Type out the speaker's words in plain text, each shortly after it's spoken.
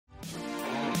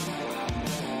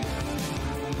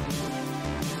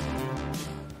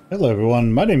Hello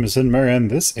everyone, my name is Muir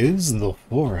and this is the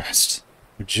forest.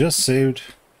 We just saved.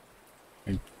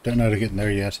 I don't know how to get in there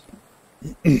yet.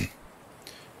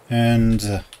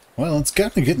 And, well, it's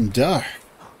kind of getting dark.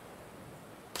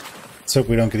 Let's hope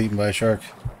we don't get eaten by a shark.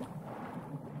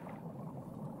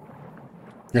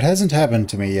 It hasn't happened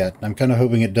to me yet. I'm kind of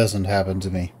hoping it doesn't happen to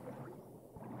me.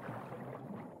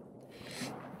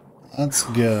 Let's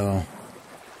go.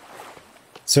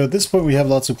 So at this point we have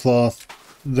lots of cloth.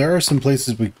 There are some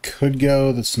places we could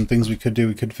go. There's some things we could do.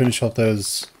 We could finish off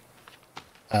those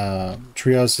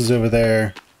tree houses over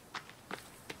there.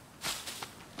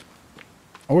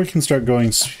 Or we can start going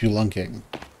spelunking.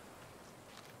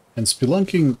 And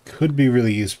spelunking could be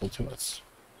really useful to us.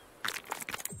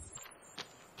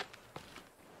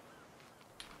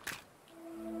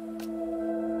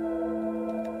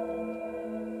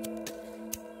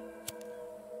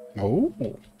 Oh.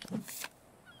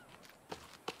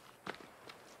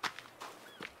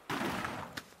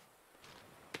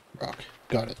 Rock.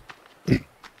 Got it.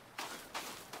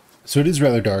 So it is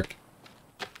rather dark.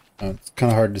 It's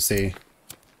kind of hard to see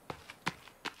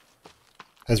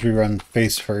as we run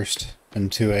face first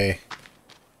into a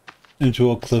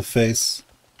cliff face,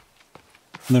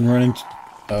 and then running.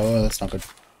 Oh, that's not good.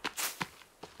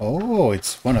 Oh,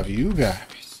 it's one of you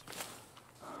guys.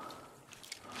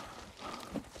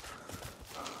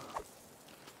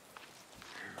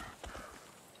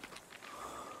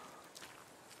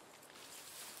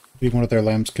 Being one of their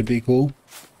lamps could be cool.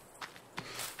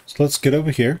 So let's get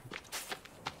over here.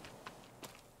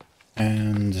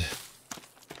 And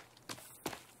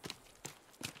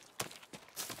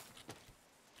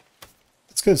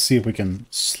let's go see if we can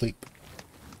sleep.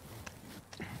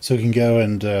 So we can go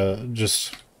and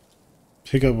just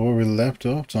pick up where we left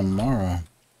off tomorrow.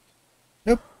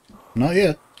 Yep, not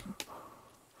yet.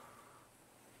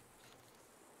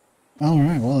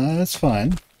 Alright, well that's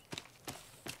fine.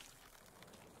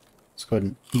 Let's go ahead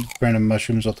and eat random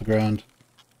mushrooms off the ground.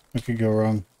 What could go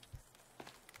wrong?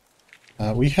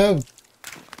 We have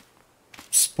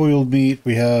spoiled meat,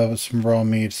 we have some raw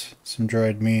meat, some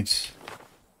dried meat.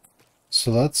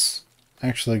 So let's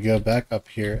actually go back up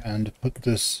here and put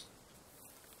this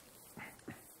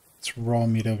raw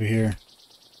meat over here.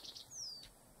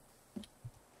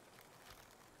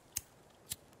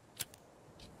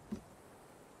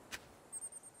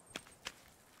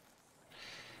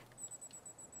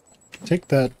 Take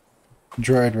that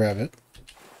dried rabbit.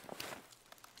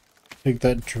 Take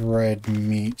that dried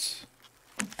meat.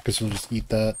 I guess we'll just eat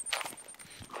that.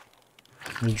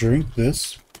 We'll drink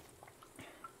this.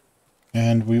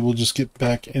 And we will just get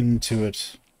back into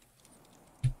it.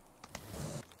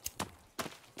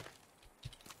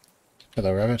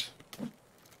 Hello, rabbit.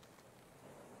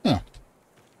 Oh.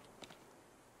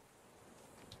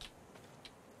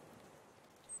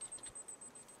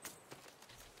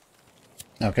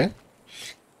 Okay.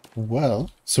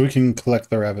 Well, so we can collect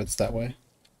the rabbits that way.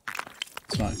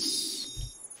 It's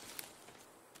nice.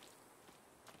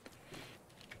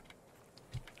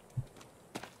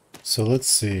 So let's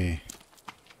see.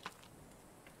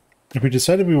 If we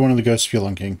decided we wanted to go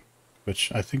spelunking,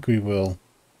 which I think we will.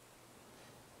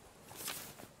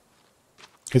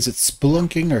 Is it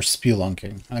spelunking or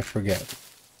spelunking? I forget.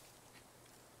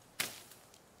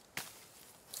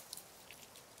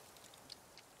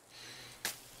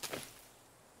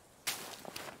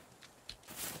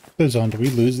 Goes on, do we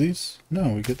lose these? No,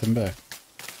 we get them back.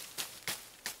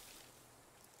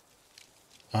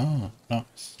 Ah,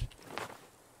 nice.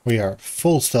 We are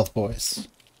full stealth boys.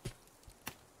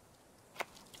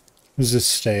 Does this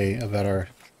say about our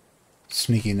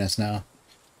sneakiness now?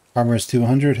 Armor is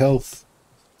 200 health,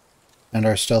 and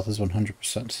our stealth is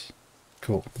 100%.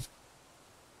 Cool.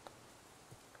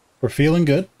 We're feeling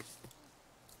good.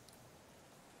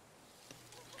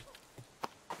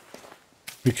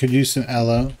 We could use some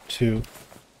aloe to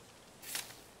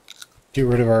get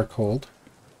rid of our cold.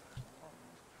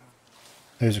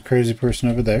 There's a crazy person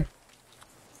over there.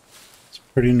 It's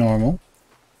pretty normal.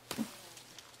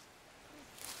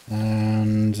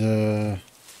 And,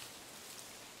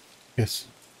 yes,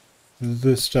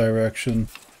 this direction,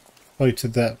 probably to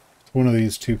that, one of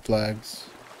these two flags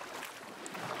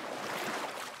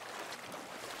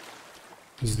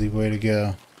is the way to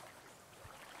go.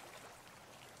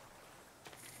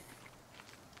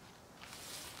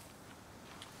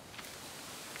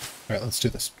 Alright, let's do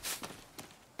this.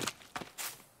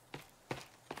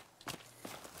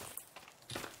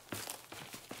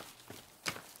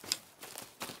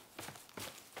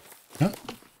 Oh,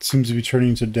 seems to be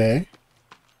turning to day.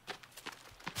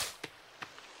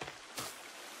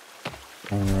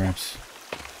 Alright.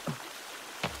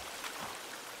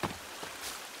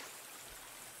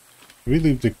 Did we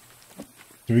leave the...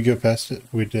 Did we go past it?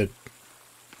 We did.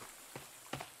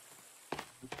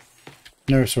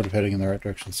 Now we're sort of heading in the right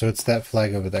direction. So it's that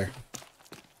flag over there.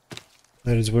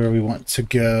 That is where we want to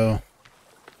go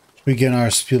to begin our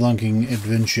spelunking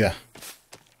adventure.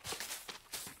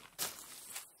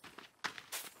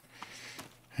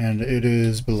 And it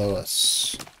is below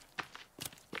us.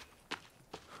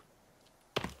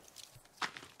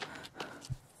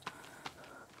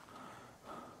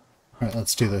 Alright,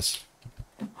 let's do this.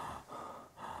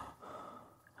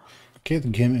 Okay, the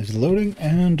game is loading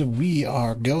and we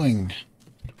are going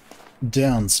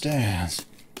downstairs.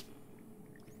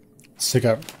 Let's take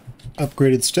our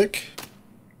upgraded stick.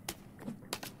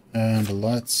 And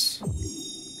let's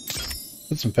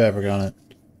put some fabric on it.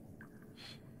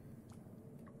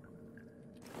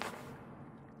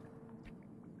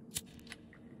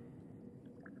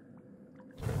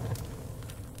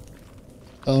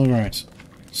 Alright,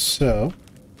 so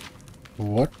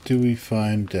what do we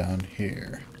find down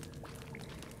here?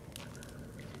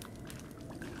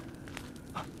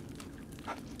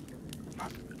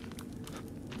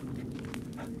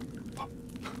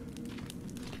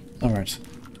 Alright,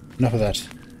 enough of that.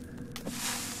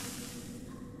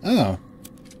 Oh.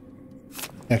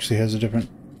 Actually has a different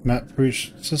map for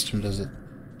each system, does it?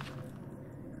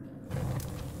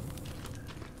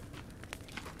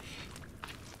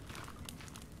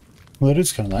 Well, it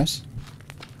is kind of nice.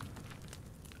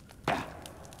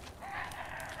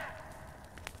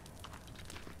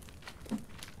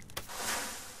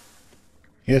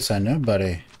 Yes, I know,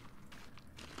 buddy.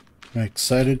 I'm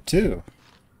excited too.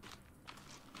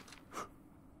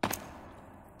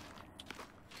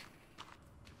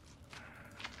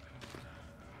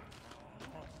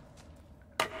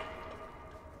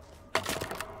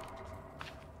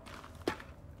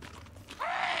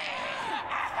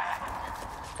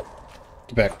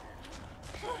 Get back.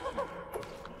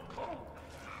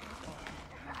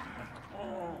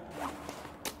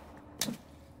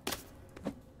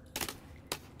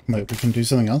 Wait, we can do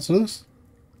something else with this?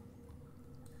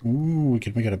 Ooh, we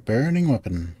could make it a burning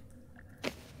weapon.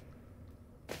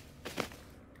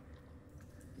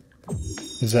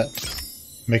 Does that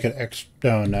make it extra?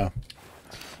 Oh, no.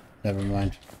 Never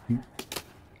mind.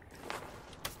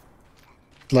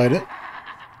 Light it.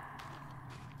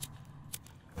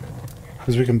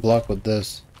 Because we can block with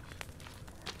this.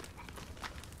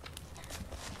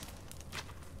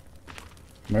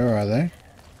 Where are they?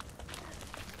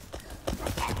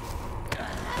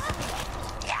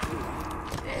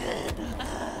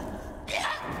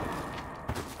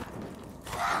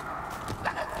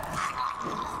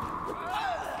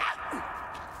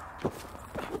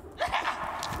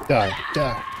 Die,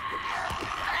 die.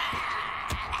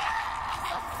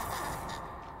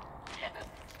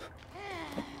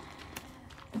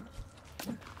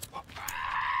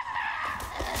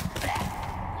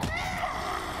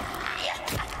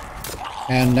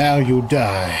 And now you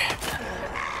die.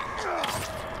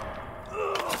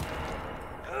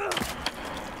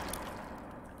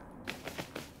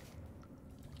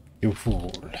 You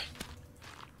fool.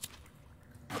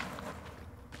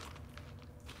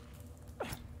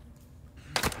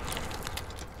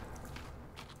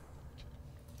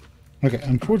 Okay,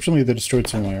 unfortunately they destroyed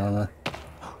some of my armor.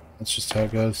 That's just how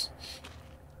it goes.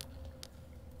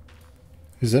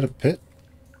 Is that a pit?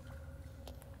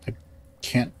 I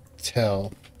can't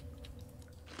tell.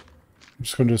 I'm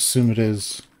just going to assume it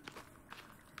is.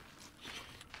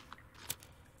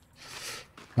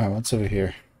 Alright, what's over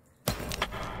here?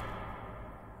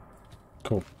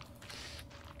 Cool.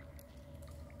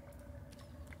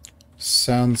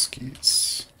 Sound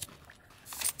skis.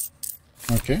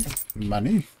 Okay,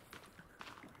 money.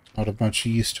 Not of much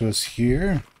use to us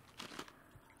here.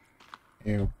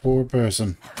 You poor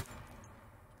person.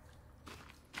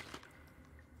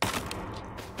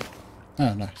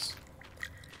 Oh, nice.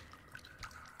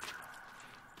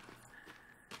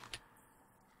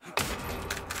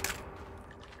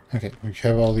 Okay, we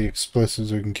have all the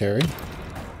explosives we can carry.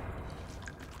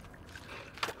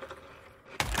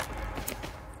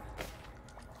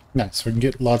 Nice, we can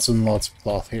get lots and lots of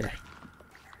cloth here.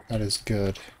 That is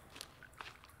good.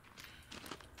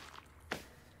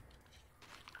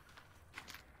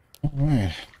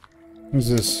 Alright. Who's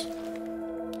this?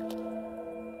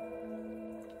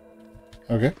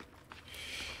 Okay.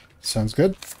 Sounds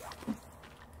good.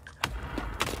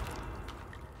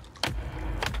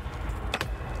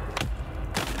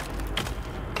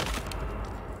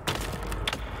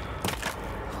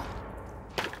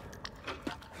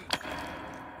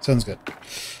 Sounds good.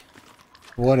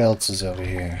 What else is over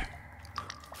here?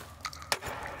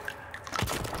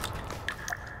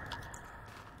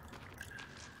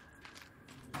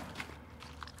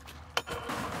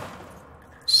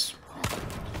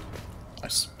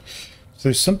 So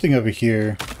there's something over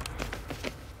here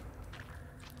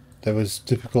that was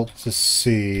difficult to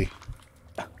see.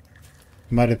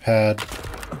 Might have had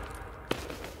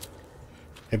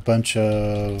a bunch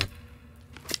of...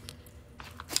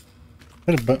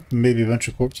 maybe a bunch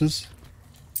of corpses?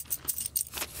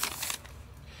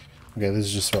 Okay, this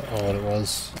is just all what it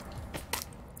was.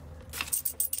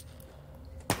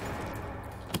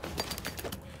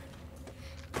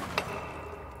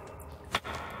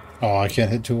 Oh, I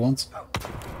can't hit two at once?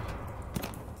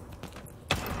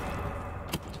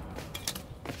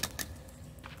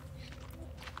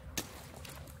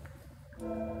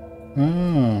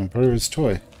 Oh, part of his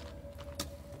toy.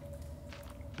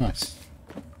 Nice.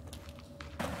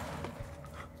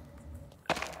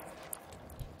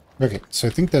 Okay, so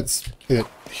I think that's it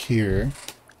here.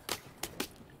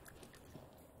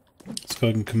 Let's go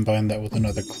ahead and combine that with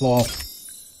another cloth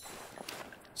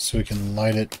so we can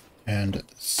light it and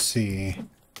see.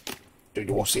 Do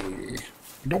you see?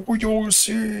 Do you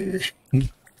see?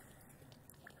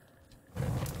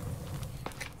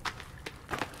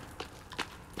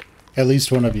 At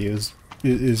least one of you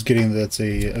is getting that's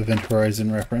a Event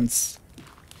Horizon reference.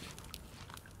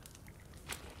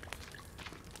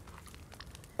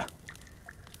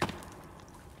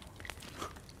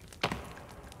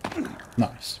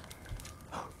 Nice.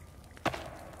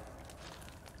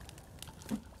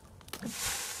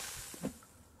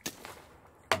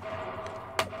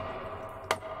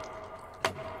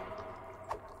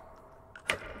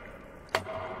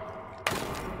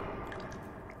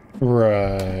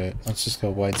 Right. Let's just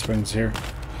go White Springs here.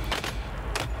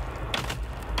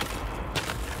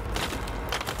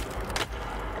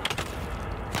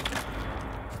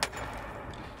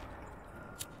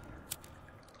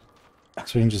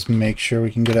 So we can just make sure we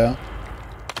can get out.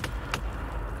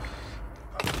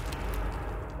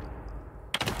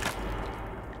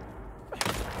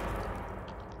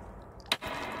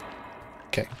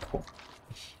 Okay, cool.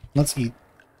 Let's eat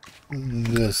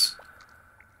this.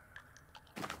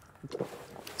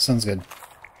 Sounds good.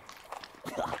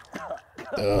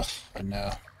 Ugh, I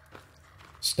know.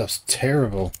 Stuff's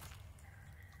terrible.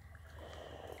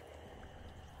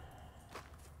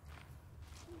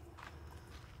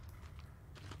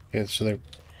 Okay, so they're...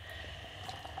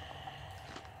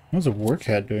 What's a work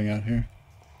hat doing out here?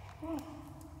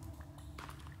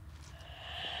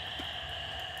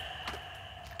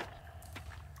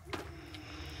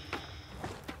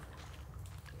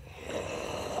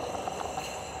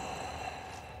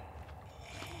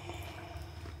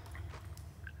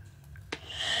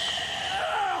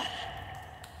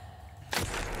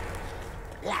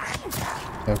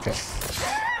 Okay.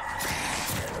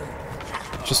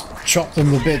 Just chop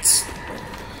them to bits.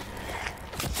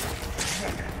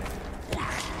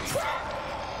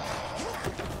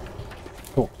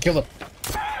 Cool, kill them.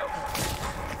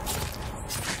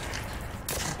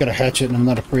 Got a hatchet and I'm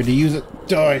not afraid to use it.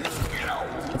 Die!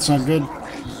 That's not good.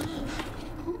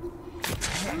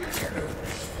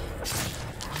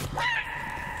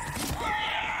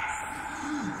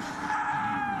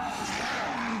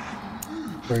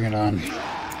 Bring it on.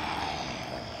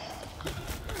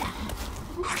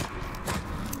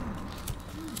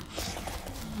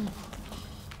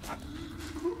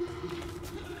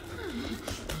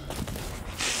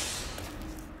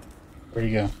 Where'd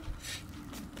you go?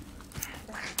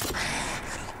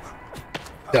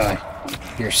 Die.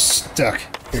 You're stuck.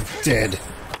 You're dead.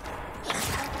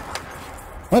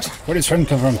 What? Where did his friend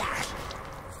come from?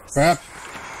 Crap.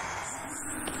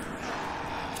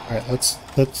 Alright, let's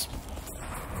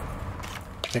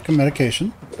take a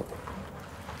medication.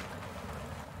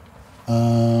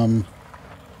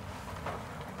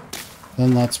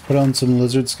 Then let's put on some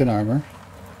lizard skin armor.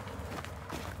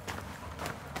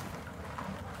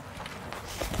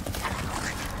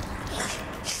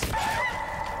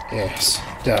 Yes,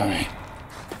 die.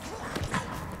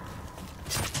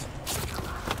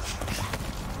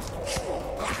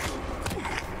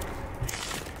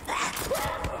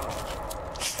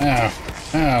 Ow,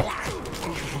 ow.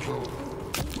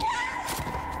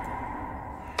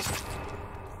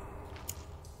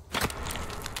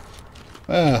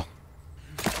 Well,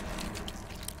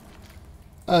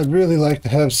 I'd really like to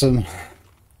have some...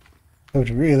 I would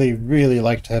really, really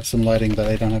like to have some lighting that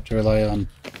I don't have to rely on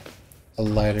a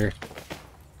lighter.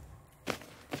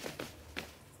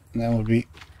 And that would be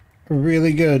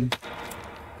really good.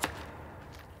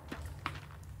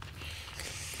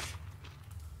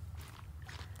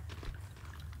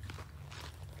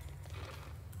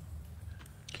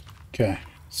 Okay,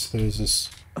 so there's this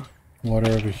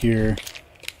water over here.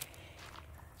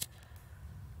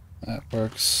 That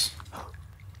works.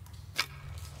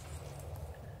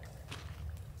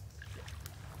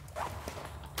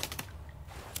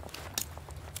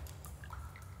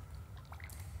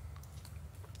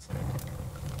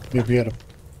 Maybe we had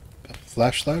a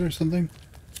flashlight or something?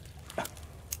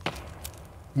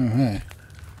 Oh, hey.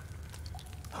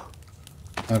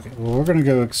 Okay, well, we're gonna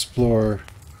go explore.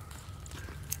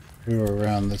 We were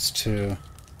around this too.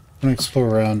 I'm gonna explore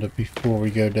around it before we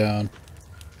go down.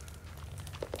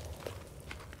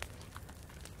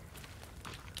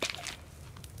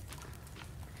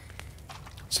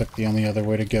 Looks like the only other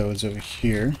way to go is over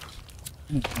here.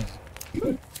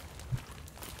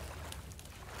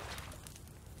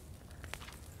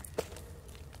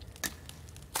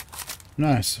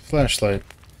 Nice, a flashlight.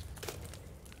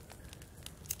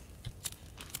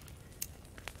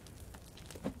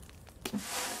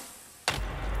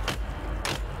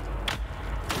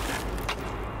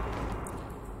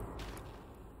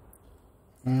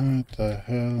 What the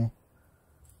hell?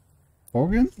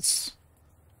 Organs?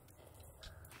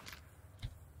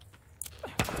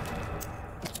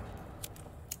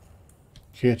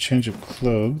 Okay, change of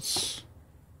clothes.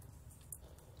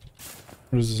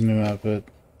 What is this new outfit?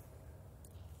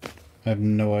 I have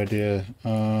no idea.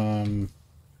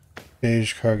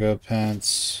 Beige cargo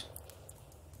pants.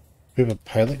 We have a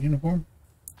pilot uniform?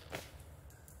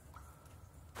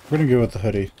 We're gonna go with the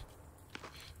hoodie.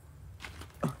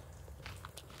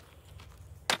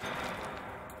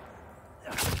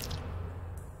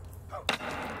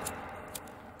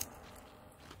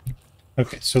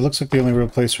 Okay, so it looks like the only real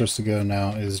place for us to go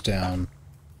now is down.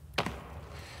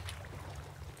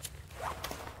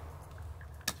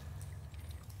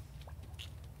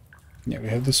 Yeah, we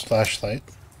have this flashlight.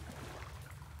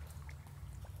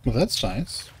 Well, that's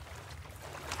nice.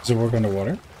 Does it work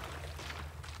underwater?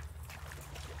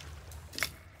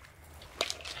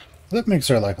 That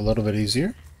makes our life a little bit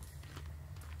easier.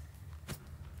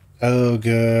 Oh,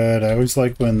 good. I always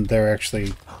like when they're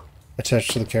actually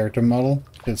attached to the character model.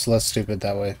 It's less stupid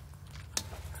that way.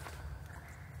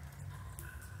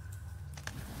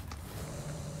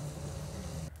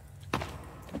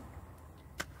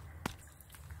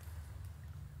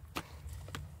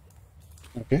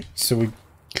 Okay, so we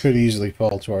could easily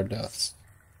fall to our deaths.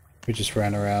 We just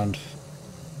ran around.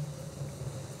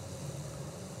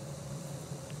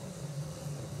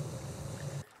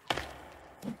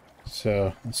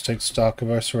 So, let's take stock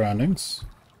of our surroundings.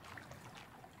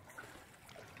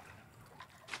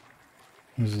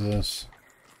 What is this?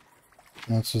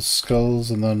 Lots of skulls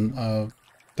and then,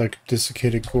 like,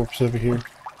 desiccated corpse over here.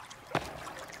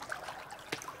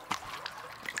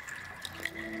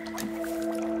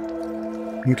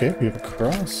 Okay, we have a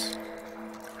cross.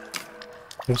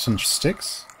 We have some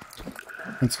sticks.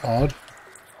 That's odd.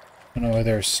 I don't know why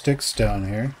there are sticks down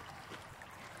here.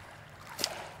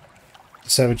 The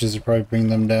savages are probably bringing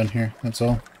them down here, that's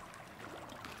all.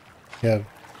 We have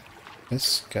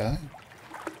this guy.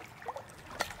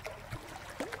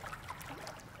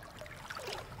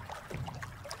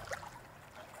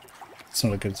 That's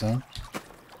not a good sign.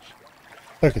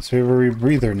 Okay, so we have a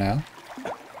rebreather now.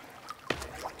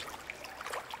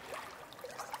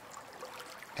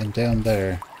 And down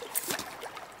there.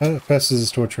 How fast is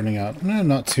this torch running out? No,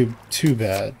 not too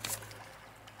bad.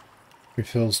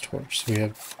 Refills torch. So we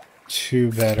have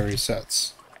 2 battery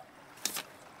sets.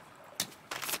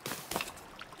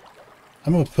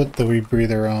 I'm gonna put the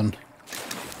rebreather on.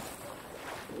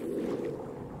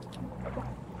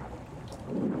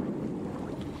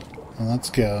 And let's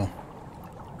go.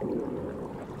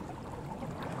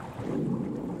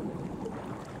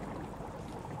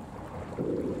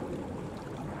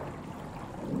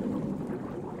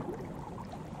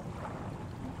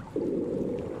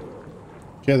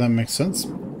 Yeah, that makes sense.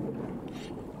 We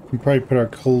can probably put our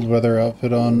cold weather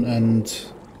outfit on and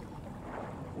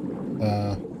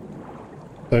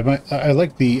I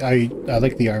like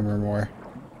the armor more.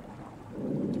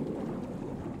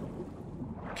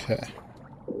 Okay.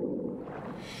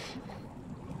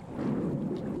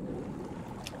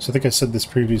 So I think I said this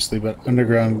previously, but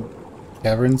underground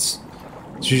caverns,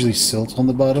 it's usually silt on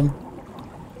the bottom,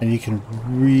 and you can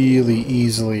really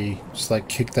easily just like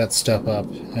kick that stuff up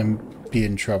and be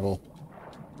in trouble.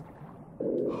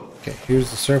 Okay, here's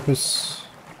the surface.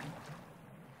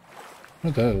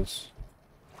 What are those?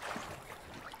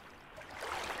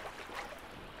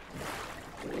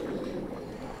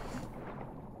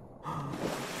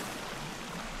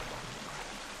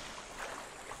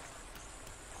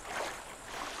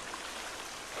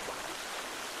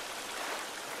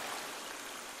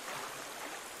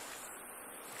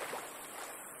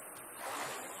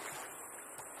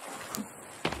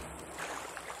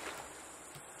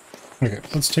 Okay,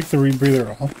 let's take the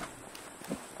rebreather off.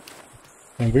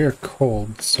 And we are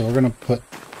cold, so we're gonna put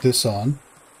this on.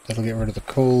 That'll get rid of the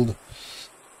cold.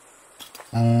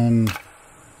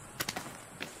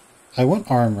 I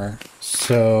want armor,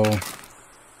 so...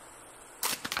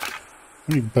 How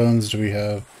many bones do we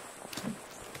have?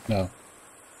 No.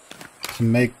 To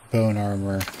make bone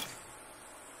armor,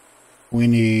 we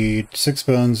need 6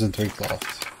 bones and 3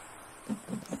 cloth.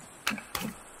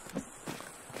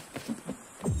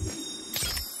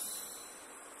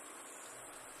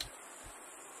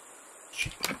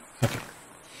 Okay.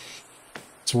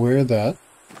 So wear that.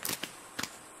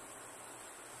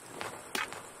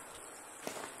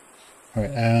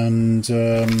 Alright, and,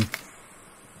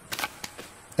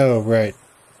 oh, right.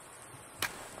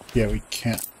 Yeah, we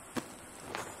can't.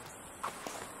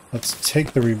 Let's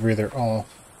take the rebreather off.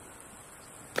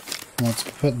 Let's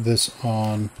put this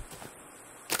on.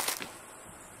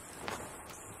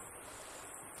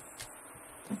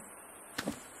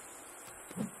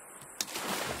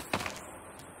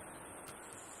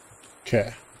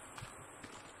 Okay.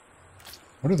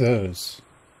 What are those?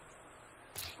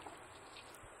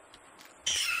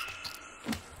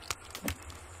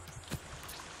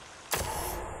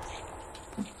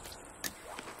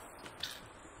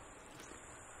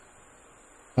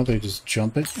 Oh, they just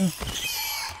jump at you? What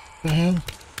the hell?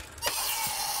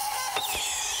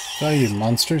 Oh, you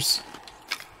monsters.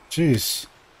 Jeez.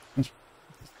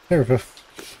 Terrible.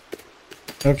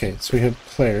 Okay, so we have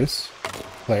players.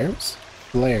 Players?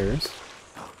 Players.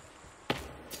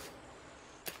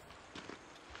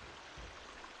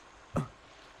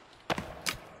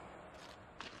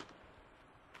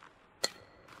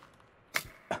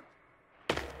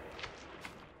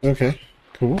 Okay,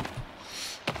 cool.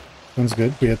 Sounds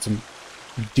good. We had some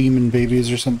demon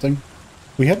babies or something.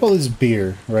 We have all this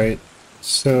beer, right?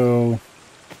 So...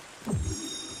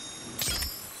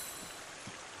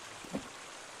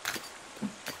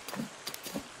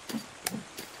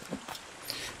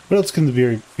 what else can the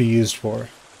beer be used for?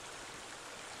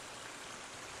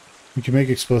 We can make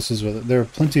explosives with it. There are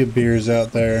plenty of beers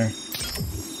out there.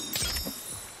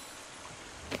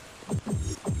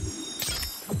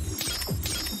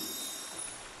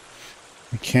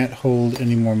 We can't hold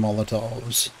any more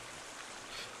Molotovs.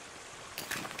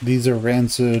 These are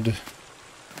rancid.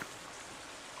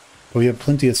 But we have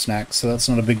plenty of snacks, so that's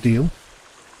not a big deal.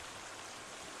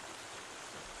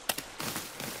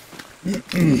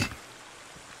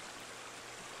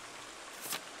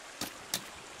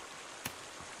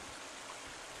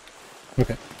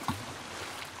 Okay.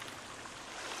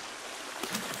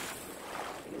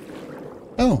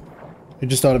 Oh, it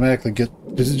just automatically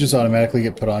does it just automatically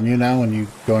get put on you now when you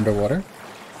go underwater?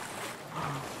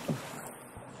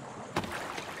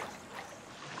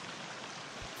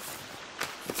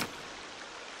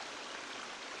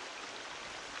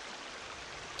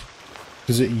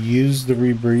 Does it use the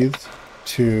rebreathe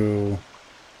to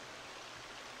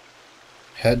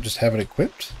just have it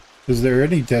equipped? Is there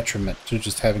any detriment to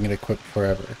just having it equipped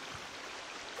forever?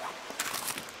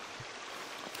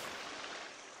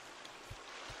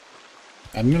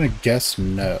 I'm gonna guess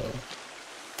no.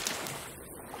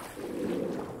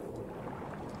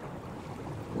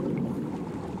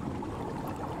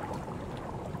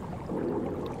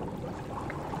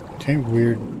 Okay,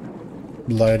 weird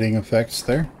lighting effects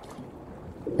there.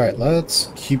 Alright,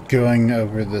 let's keep going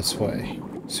over this way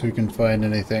so we can find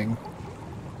anything.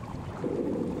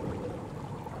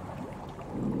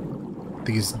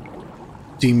 These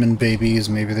demon babies,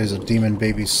 maybe there's a demon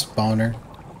baby spawner.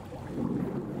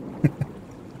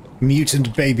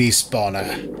 Mutant baby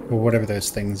spawner, or whatever those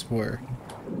things were.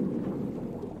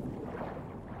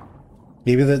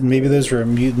 Maybe those were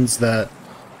mutants that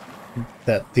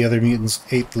the other mutants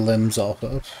ate the limbs off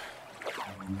of.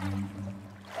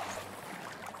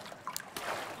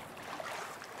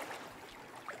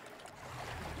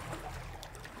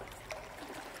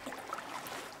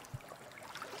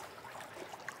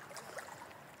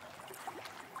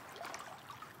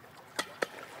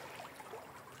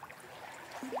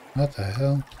 What the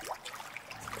hell?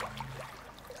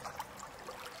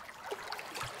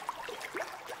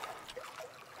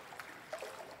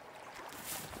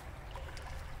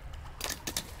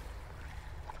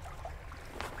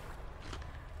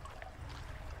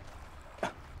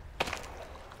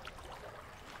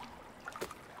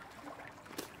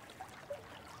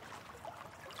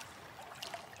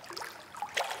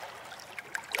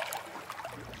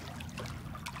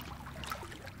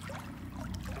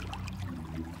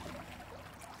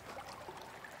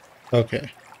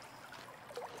 Okay.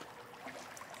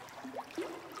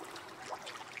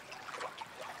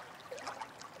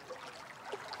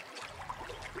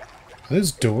 Are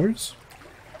those doors?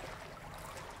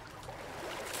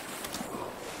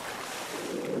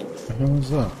 What the hell is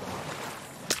that?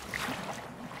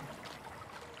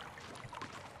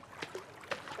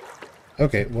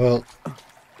 Okay, well,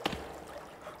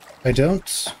 I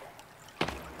don't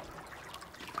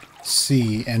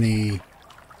see anything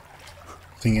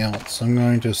else. I'm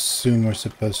going to assume we're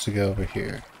supposed to go over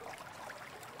here.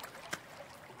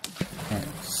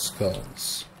 Alright,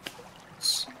 skulls.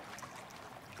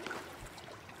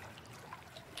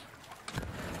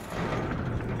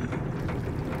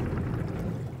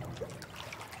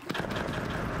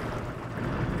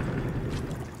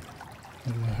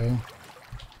 What the hell?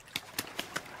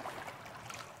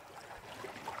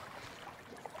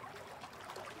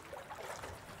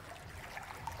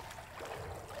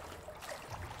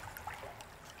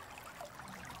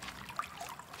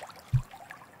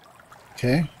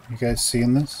 Okay, you guys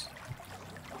seeing this?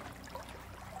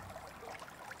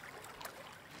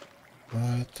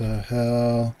 What the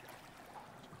hell?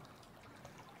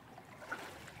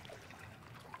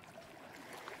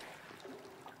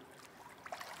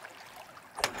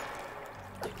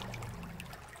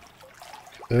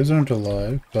 Those aren't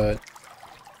alive, but...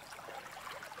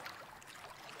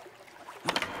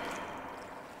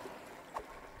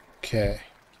 Okay.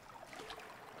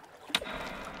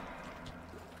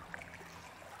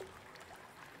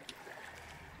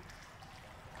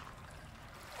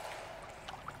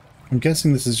 I'm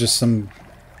guessing this is just some...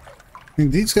 I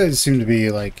mean, these guys seem to be,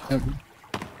 like,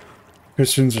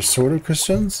 Christians or sort of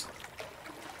Christians?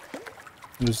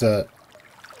 There's that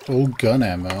old gun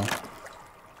ammo.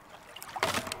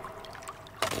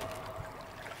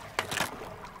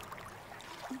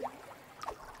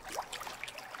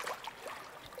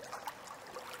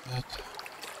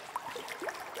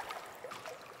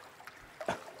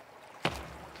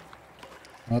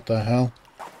 What the hell?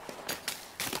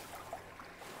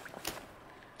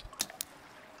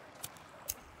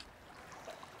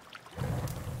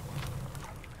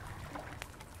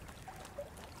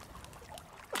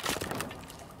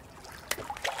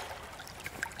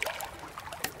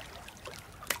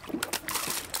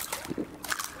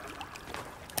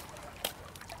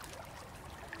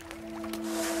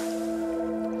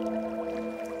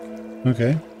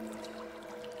 Okay.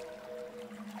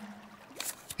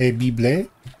 A Bible.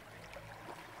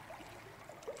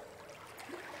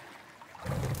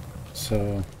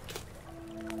 So...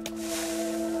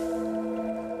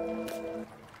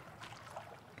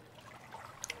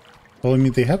 Well, I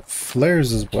mean, they have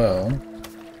flares as well.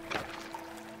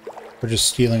 We're just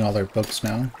stealing all their books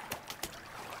now.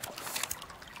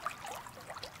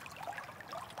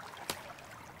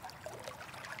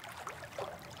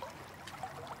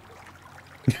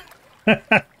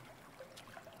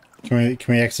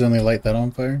 Can we accidentally light that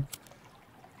on fire?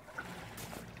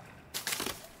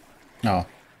 No.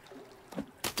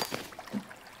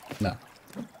 No.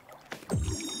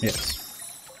 Yes.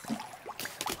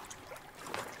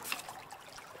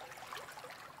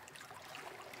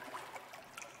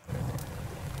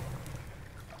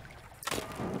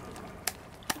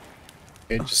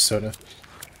 Okay, just soda.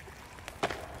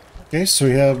 Okay, so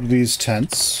we have these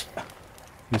tents.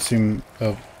 They seem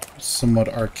of somewhat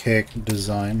archaic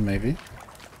design, maybe.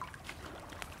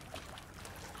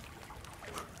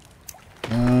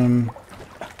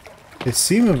 They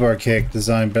seem of archaic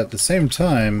design, but at the same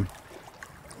time,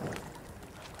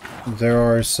 there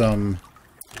are some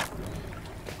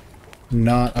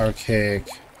not archaic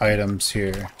items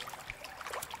here.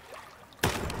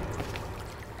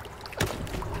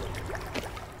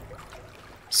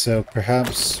 So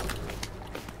perhaps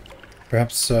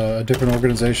a different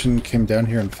organization came down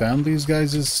here and found these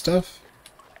guys' stuff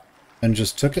and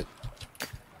just took it.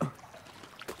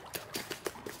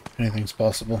 Anything's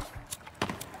possible.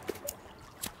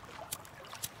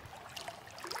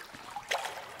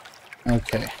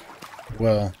 Okay,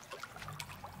 well...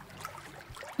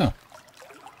 Oh.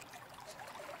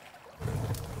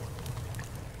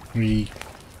 We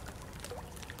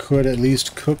could at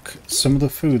least cook some of the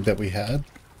food that we had.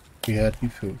 We had any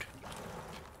food.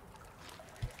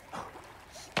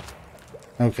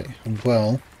 Okay,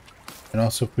 well... And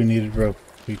also if we needed rope,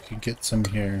 we could get some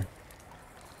here.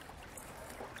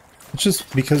 It's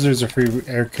just because there's a free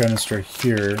air canister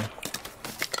here.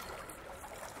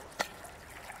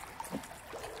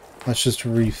 Let's just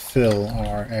refill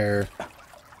our air.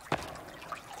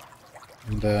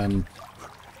 And then...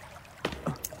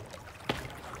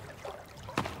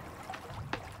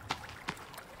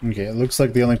 Okay, it looks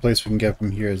like the only place we can get from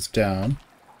here is down.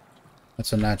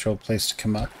 That's a natural place to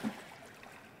come up.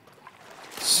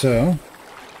 So...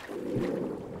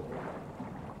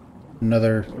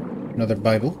 Another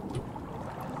Bible.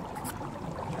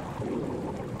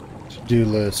 To-do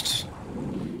list.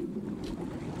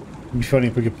 It'd be funny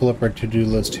if we could pull up our to-do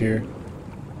list here.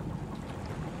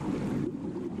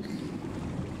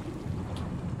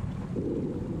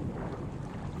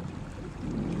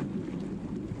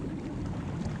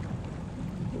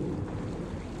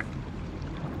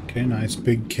 Okay, nice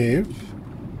big cave.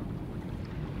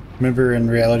 Remember, in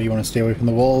reality, you want to stay away from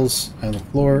the walls and the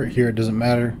floor. Here, it doesn't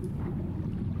matter.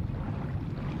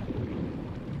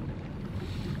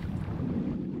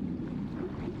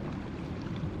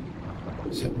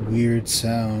 What's that weird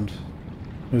sound?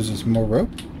 What is this, more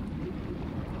rope?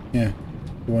 Yeah,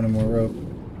 we wanted more rope.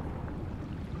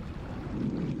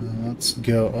 Let's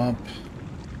go up.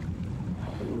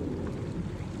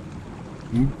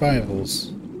 More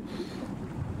Bibles.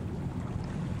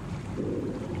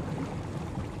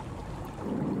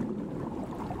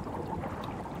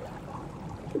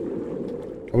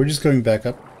 Are we just going back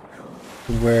up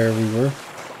to where we were?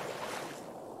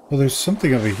 Well, there's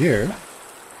something over here.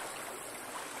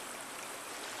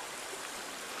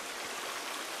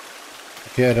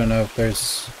 Okay, I don't know if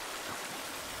there's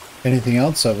anything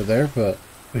else over there, but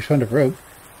we found a rope.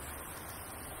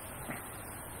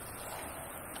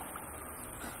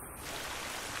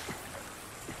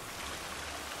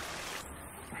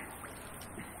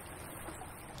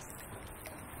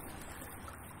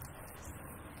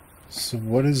 So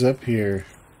what is up here?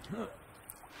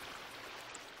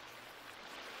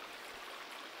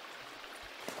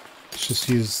 Let's just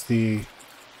use the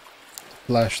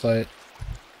flashlight.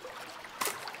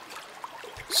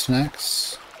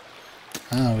 Snacks.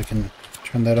 Ah, we can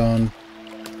turn that on.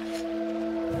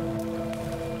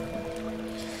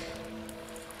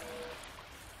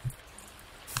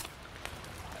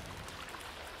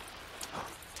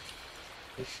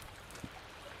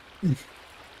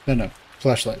 No,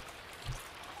 flashlight.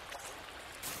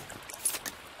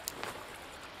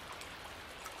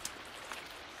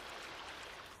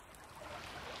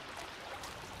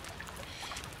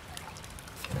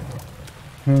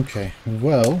 Okay,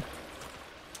 well,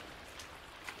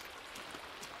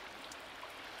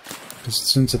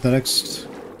 since at the next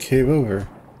cave over,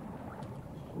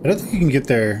 I don't think you can get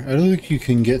there. I don't think you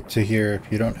can get to here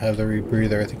if you don't have the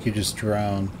rebreather. I think you just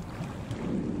drown.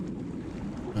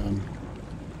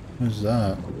 What is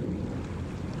that?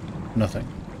 Nothing.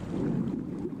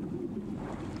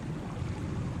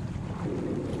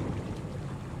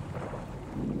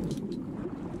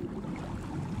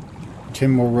 Okay,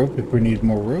 more rope if we need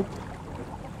more rope.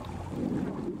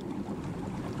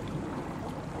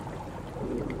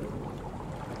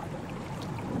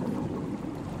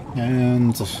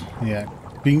 And yeah,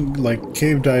 being like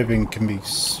cave diving can be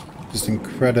just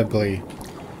incredibly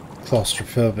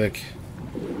claustrophobic,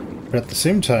 but at the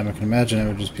same time, I can imagine it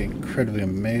would just be incredibly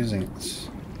amazing.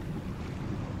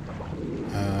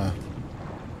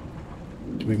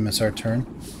 Did we miss our turn?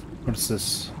 What is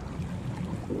this?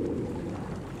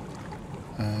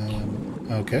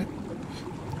 Okay.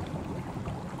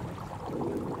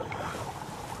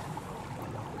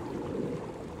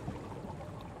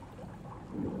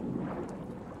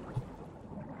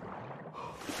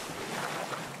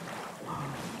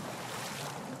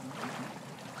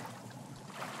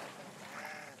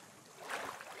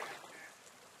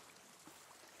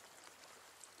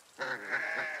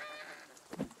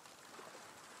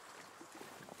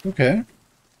 Okay.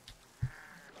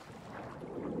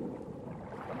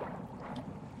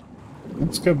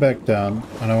 Let's go back down,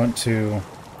 and I want to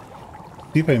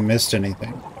see if I missed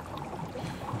anything.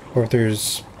 Or if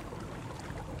there's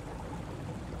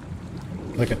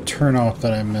like a turnoff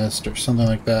that I missed or something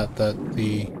like that that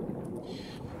the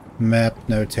map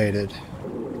notated.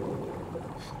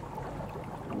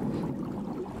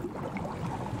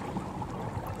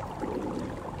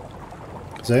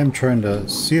 Because I am trying to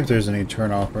see if there's any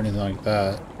turnoff or anything like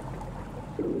that.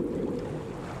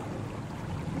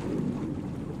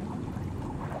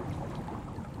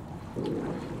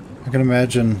 I can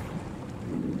imagine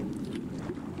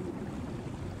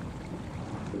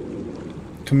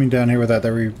coming down here without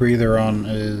that rebreather on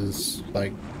is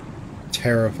like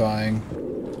terrifying.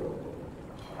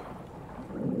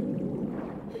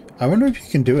 I wonder if you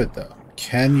can do it though.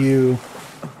 Can you?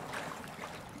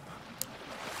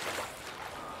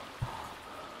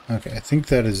 Okay, I think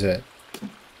that is it.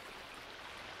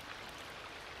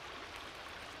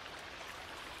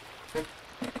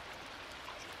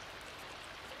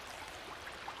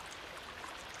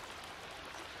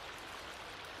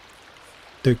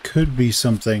 There could be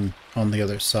something on the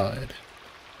other side.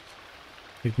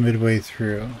 Like midway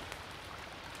through.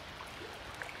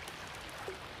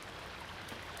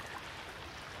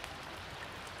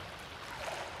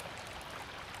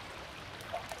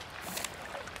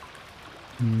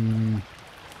 I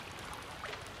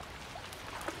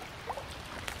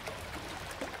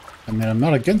mean, I'm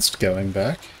not against going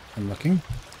back and looking.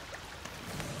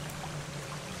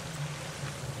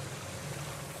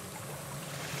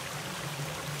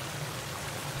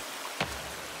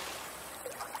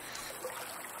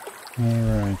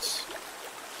 points.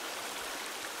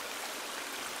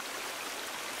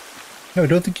 No, I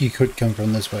don't think you could come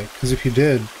from this way, because if you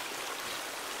did,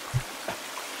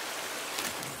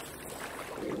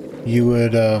 you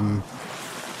would,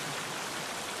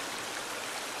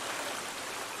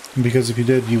 because if you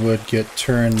did, you would get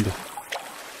turned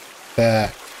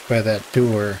back by that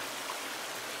door.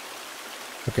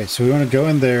 Okay, so we want to go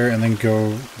in there and then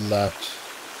go left.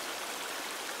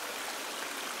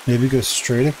 Maybe go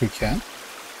straight if we can.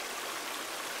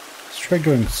 Let's try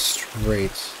going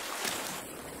straight.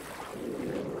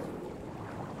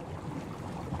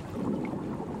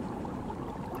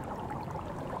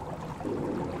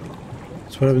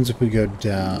 So what happens if we go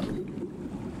down?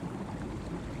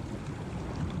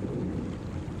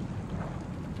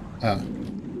 Oh.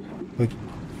 We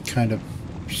kind of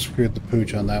screwed the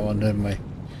pooch on that one, didn't we?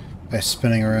 By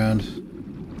spinning around.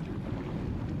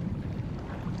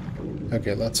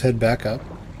 Okay, let's head back up.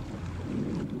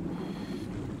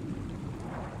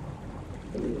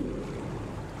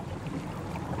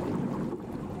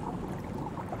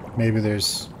 Maybe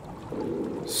there's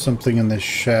something in this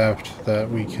shaft that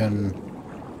we can...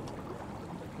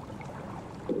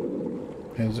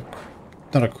 There's a,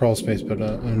 not a crawl space, but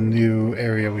a new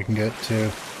area we can get to. I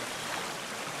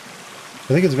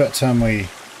think it's about time we...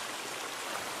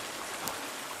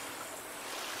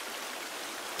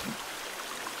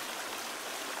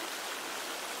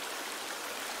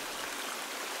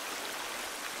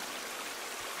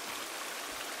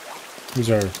 Use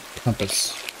our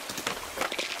compass.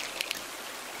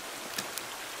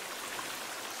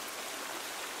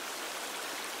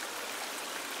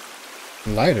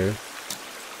 Lighter?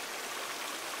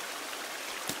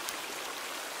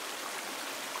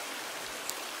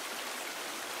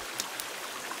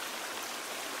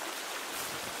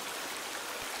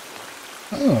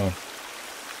 Oh.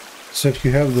 So if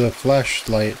you have the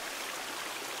flashlight,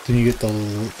 then you get the...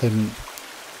 then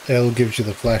it'll give you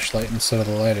the flashlight instead of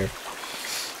the lighter.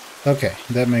 Okay,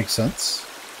 that makes sense.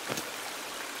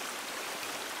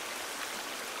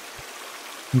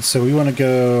 And so we want to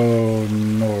go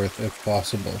north if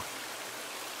possible.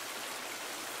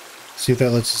 See if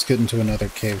that lets us get into another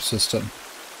cave system.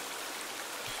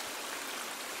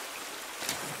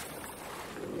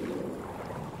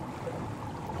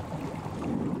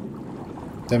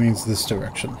 That means this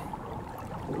direction.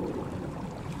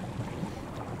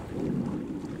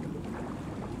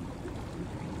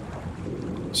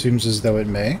 Seems as though it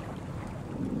may.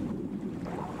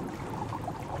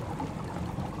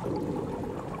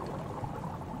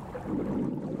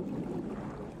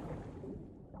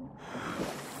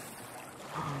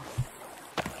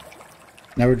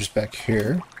 Now we're just back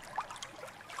here.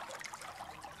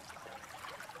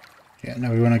 Yeah,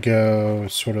 now we want to go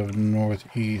sort of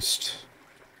northeast.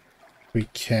 We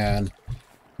can.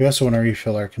 We also want to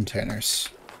refill our containers.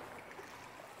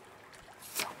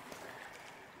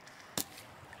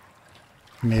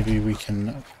 Maybe we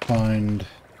can find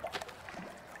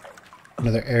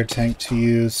another air tank to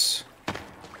use.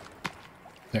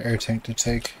 Another air tank to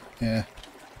take. Yeah.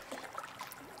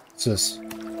 What's this?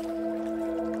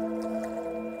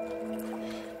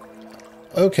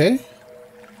 Okay.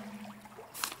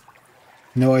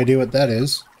 No idea what that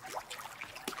is.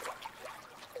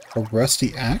 A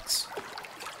rusty axe?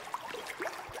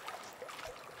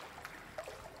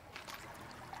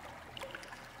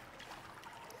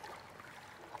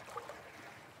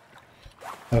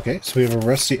 Okay, so we have a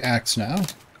rusty axe now.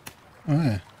 Oh,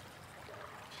 yeah.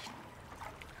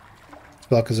 This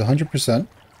block is 100%.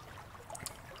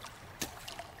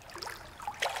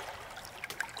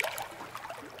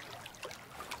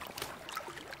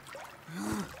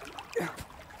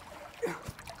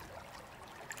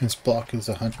 This block is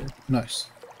 100. Nice.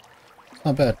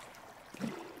 Not bad.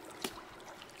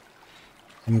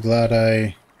 I'm glad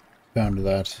I found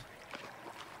that.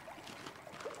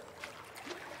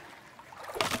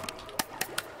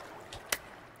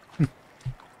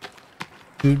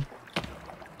 Dude,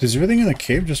 does everything in the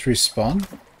cave just respawn?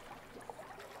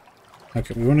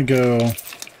 Okay, we want to go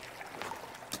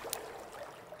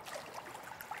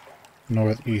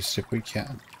northeast if we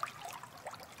can.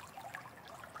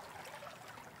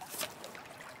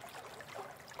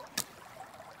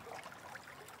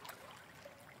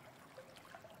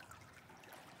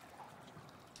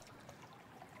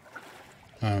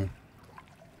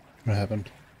 What happened?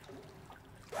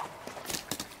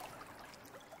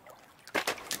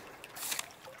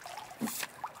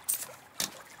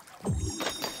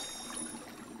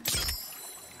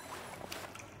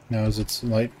 Now is its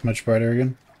light much brighter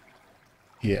again?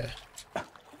 Yeah.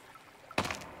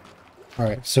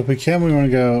 Alright, so if we can, we want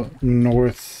to go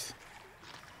north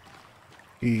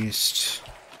east.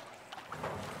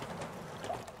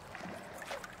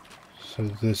 So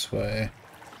this way.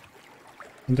 I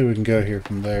don't think we can go here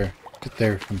from there. Get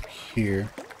there from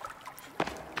here.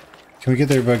 Can we get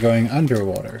there by going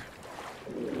underwater?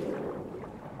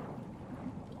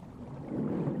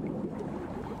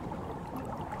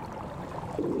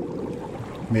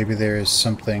 Maybe there is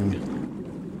something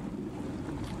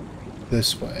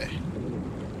this way.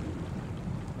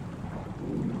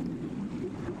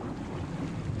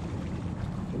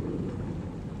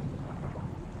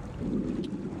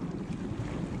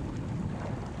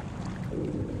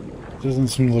 Doesn't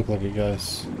seem to look like it,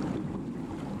 guys.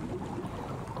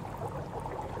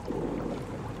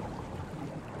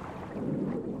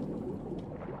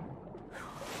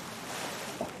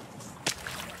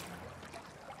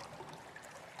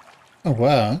 Oh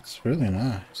wow, that's really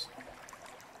nice.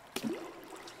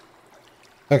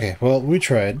 Okay, well, we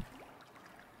tried.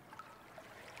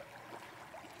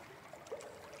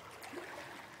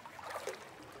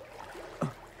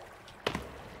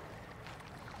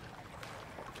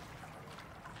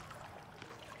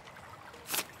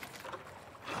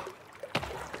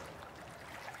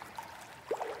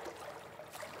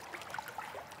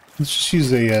 Let's just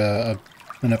use an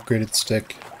upgraded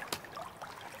stick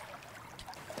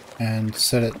and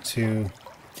set it to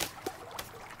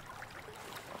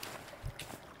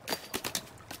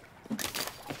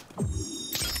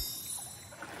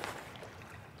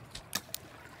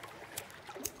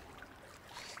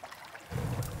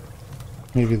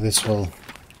maybe this will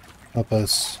help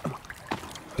us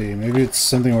see. Maybe it's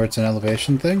something where it's an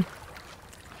elevation thing.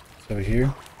 It's over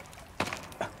here.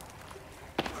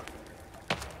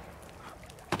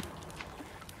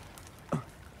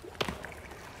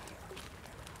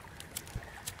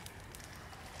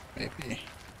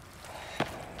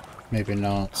 Maybe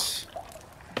not.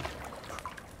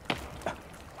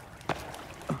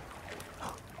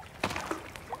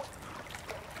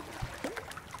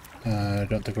 I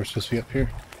don't think we're supposed to be up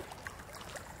here.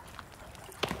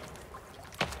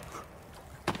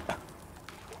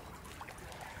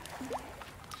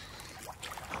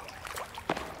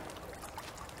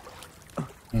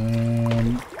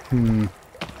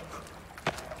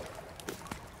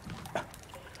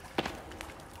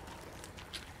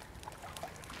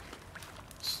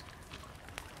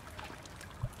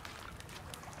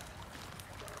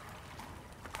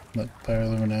 That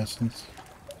bioluminescence.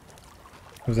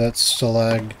 Oh, that's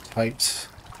stalactite.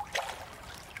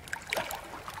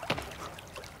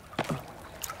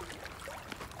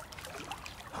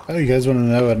 Oh, you guys want to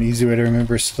know an easy way to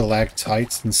remember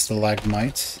stalactites and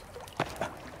stalagmites?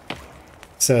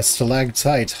 So a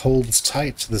stalactite holds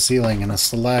tight to the ceiling, and a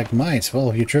stalagmite,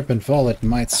 well, if you trip and fall, it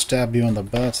might stab you in the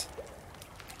butt.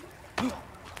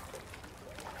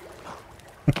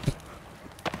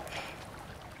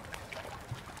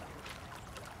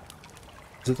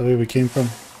 Is that the way we came from?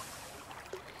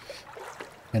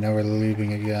 And now we're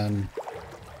leaving again.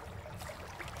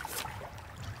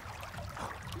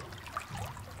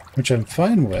 Which I'm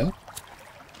fine with.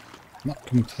 Not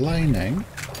complaining.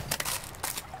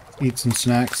 Eat some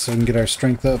snacks so we can get our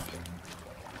strength up.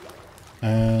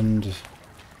 And...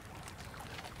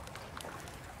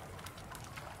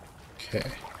 okay.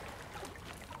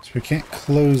 So we can't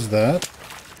close that.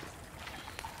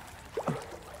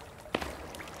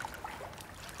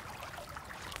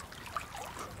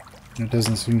 There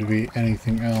doesn't seem to be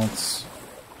anything else.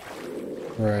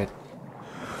 Right.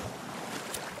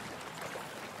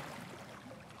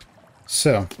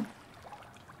 So, I'm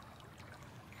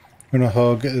gonna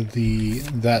hog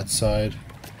that side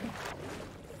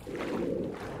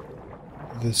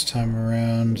this time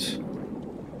around.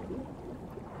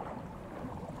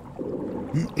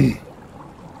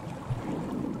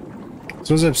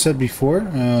 So as I've said before,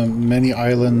 many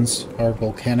islands are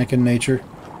volcanic in nature.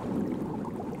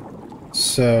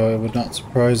 So it would not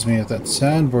surprise me if that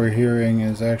sound we're hearing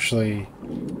is actually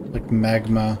like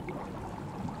magma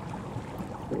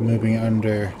moving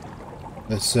under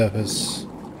the surface.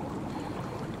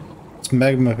 It's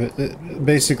magma.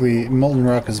 Basically, molten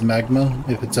rock is magma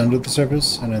if it's under the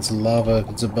surface, and it's lava if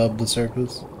it's above the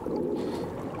surface.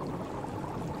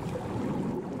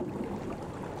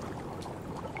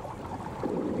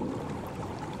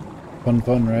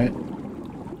 Fun, right?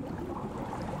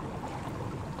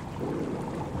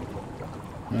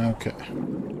 Okay.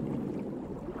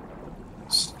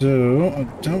 So, I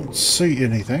don't see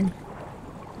anything.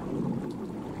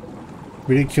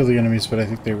 We did kill the enemies, but I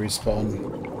think they respawn.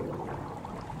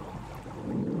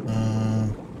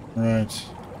 Right.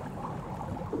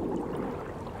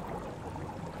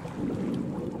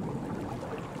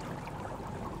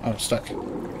 Oh, stuck.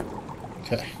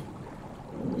 Okay.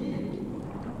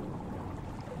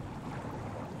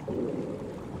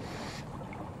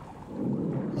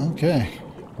 Okay,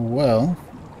 well...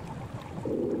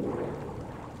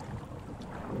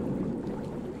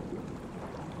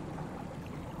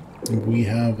 we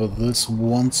have this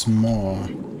once more.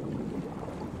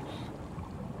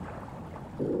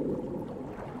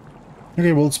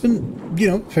 Okay, well, it's been, you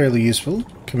know, fairly useful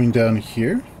coming down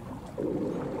here.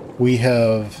 We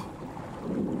got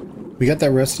that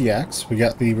rusty axe, we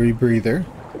got the rebreather.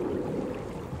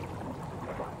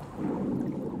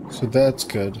 So that's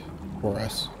good for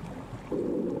us.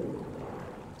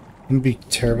 Wouldn't be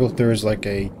terrible if there was like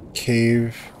a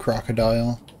cave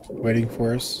crocodile waiting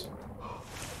for us.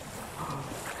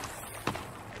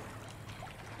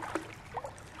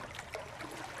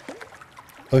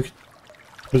 Like,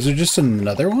 was there just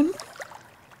another one?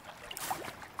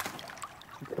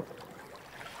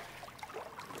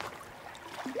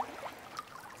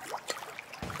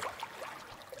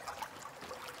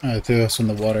 I threw this in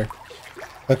the water.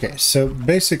 Okay, so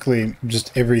basically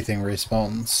just everything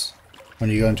respawns when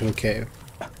you go into a cave.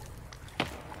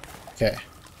 Okay.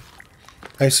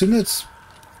 I assume that's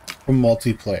for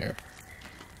multiplayer.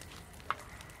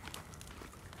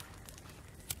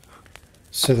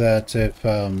 So that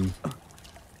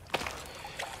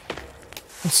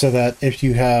if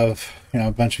you have, you know,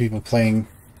 a bunch of people playing,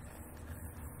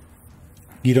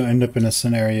 you don't end up in a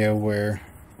scenario where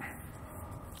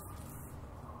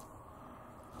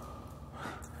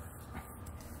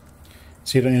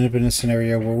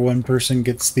one person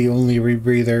gets the only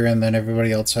rebreather and then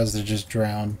everybody else has to just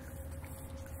drown.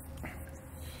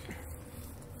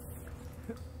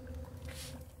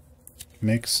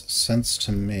 Makes sense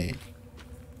to me.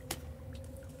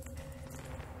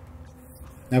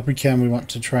 Now if we can, we want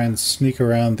to try and sneak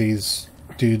around these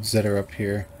dudes that are up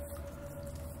here.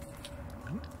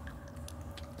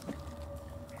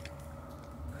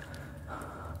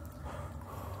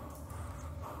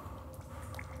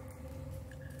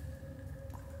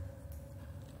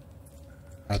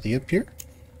 Are they up here?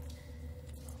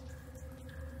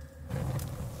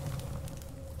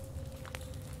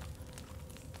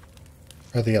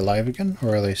 Are they alive again,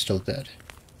 or are they still dead?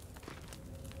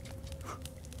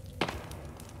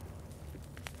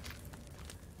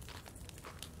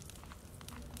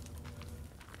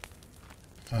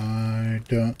 I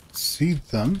don't see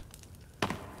them.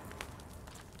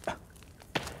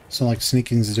 It's not like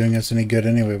sneaking's doing us any good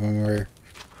anyway when we're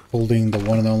holding the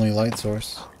one and only light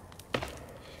source.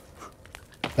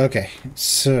 Okay,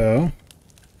 so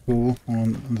cool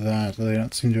on that. They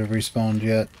don't seem to have respawned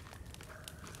yet.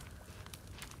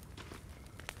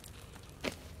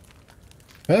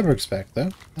 Fabric's back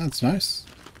though. That's nice.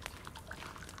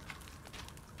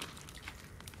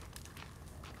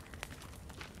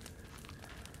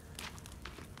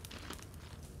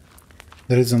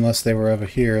 That is unless they were over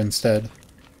here instead.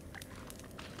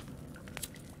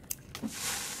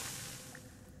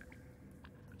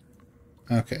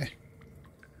 Okay.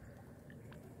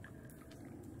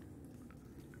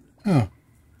 Oh.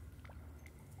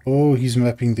 Oh, he's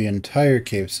mapping the entire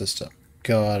cave system.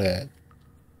 Got it.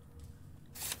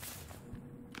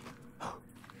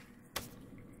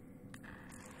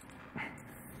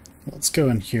 Let's go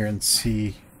in here and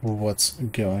see what's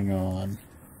going on.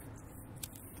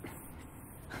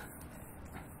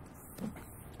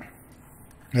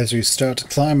 As we start to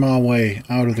climb our way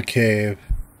out of the cave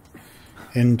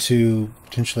into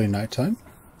potentially nighttime.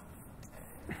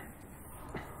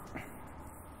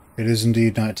 It is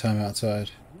indeed nighttime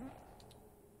outside.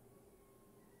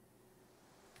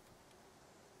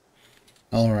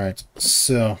 Alright,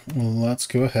 so let's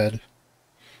go ahead.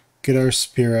 Get our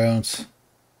spear out.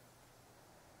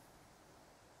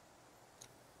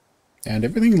 And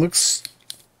everything looks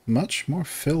much more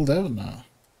filled out now.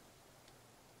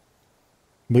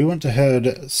 We want to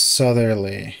head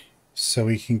southerly so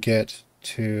we can get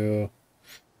to...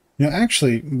 You know,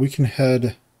 actually, we can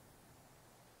head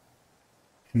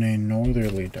in a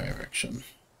northerly direction.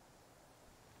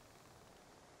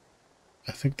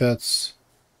 I think that's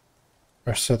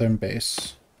our southern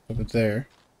base over there.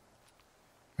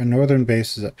 Our northern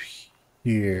base is up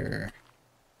here.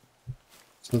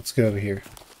 So let's go over here.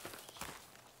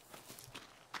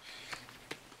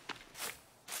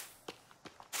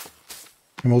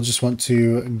 And we'll just want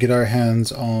to get our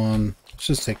hands on... Let's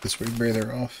just take this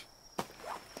rebreather off.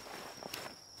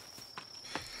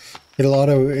 It'll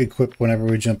auto-equip whenever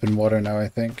we jump in water now, I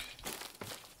think.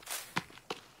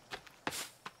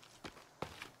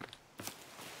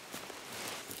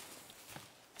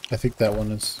 I think that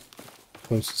one is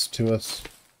closest to us.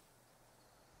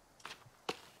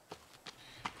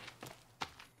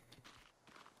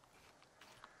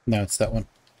 No, it's that one.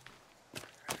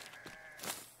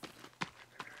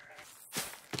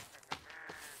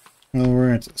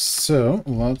 Alright, so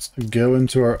let's go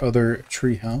into our other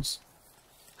treehouse.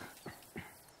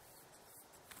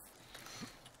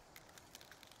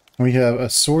 We have a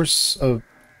source of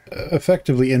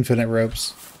effectively infinite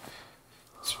ropes,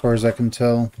 as far as I can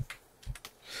tell.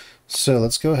 So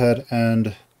let's go ahead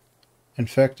and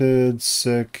infected,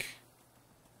 sick,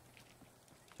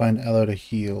 find aloe to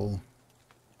heal.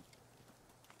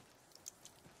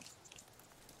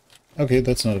 Okay,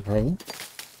 that's not a problem.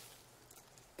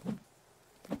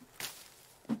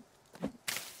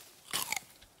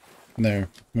 There,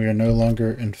 we are no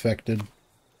longer infected.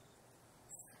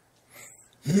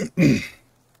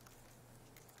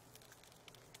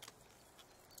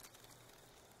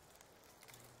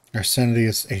 Our sanity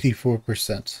is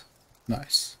 84%.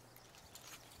 Nice.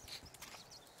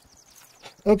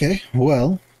 Okay,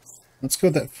 well, let's go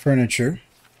with that furniture.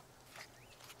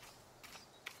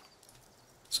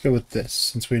 Let's go with this,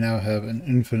 since we now have an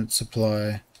infinite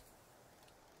supply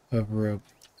of rope.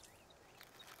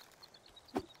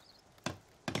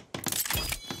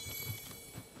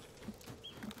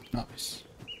 Nice.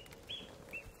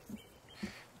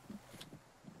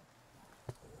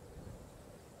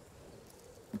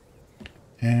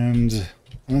 And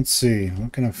let's see,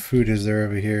 what kind of food is there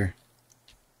over here?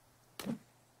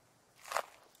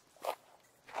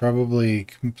 Probably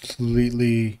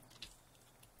completely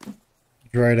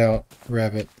dried out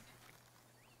rabbit.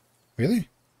 Really?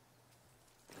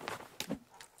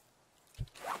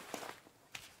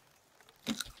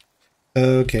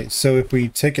 Okay, so if we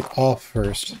take it off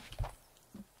first,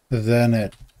 then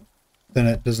it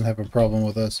doesn't have a problem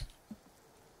with us.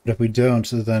 But if we don't,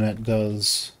 then it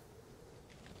does.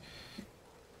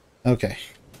 Okay.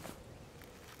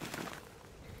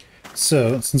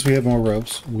 So, since we have more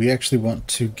ropes, we actually want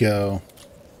to go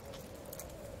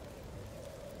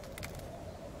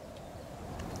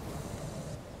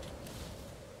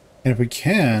and if we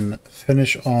can,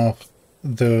 finish off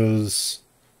those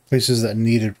places that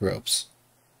needed ropes.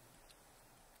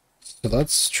 So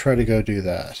let's try to go do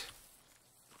that.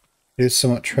 It is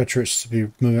somewhat treacherous to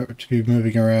be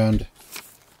moving around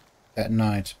at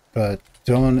night, but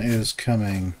dawn is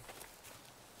coming.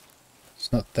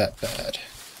 It's not that bad.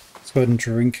 Let's go ahead and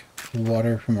drink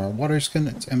water from our water skin.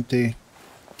 It's empty.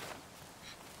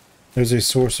 There's a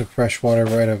source of fresh water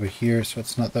right over here, so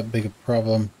it's not that big a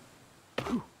problem.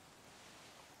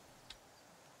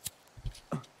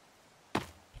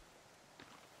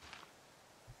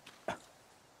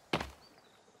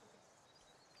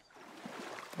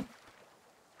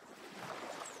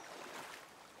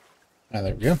 Ah,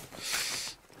 there we go.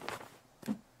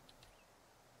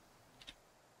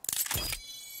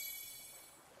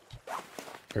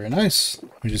 Very nice.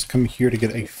 We just come here to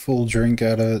get a full drink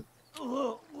out of it.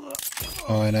 Oh,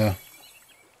 I know.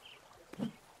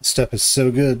 This stuff is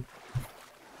so good.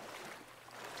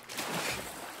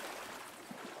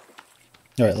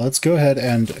 Alright, let's go ahead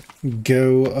and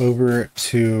go over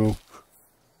to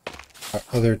our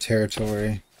other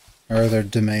territory. Our other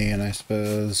domain, I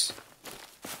suppose.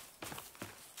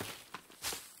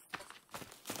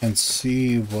 And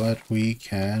see what we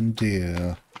can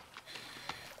do.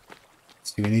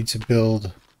 See, we need to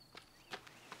build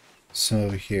some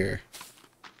over here.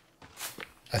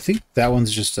 I think that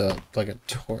one's just like a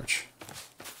torch.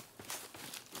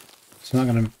 So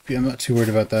I'm not too worried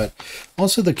about that.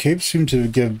 Also, the caves seem to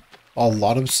give a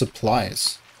lot of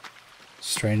supplies,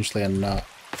 strangely enough.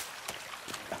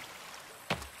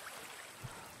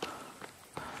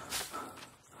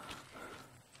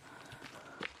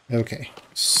 Okay,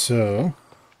 so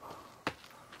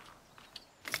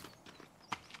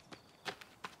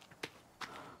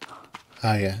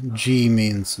ah yeah, G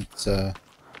means it's the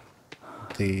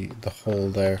hole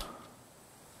there.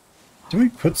 Did we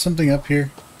put something up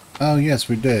here? Oh yes,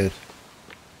 we did.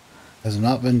 Has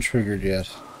not been triggered yet.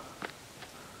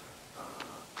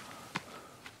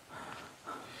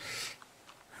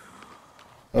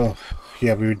 Oh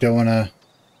yeah, we don't wanna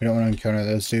encounter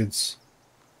those dudes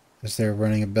as they're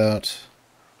running about.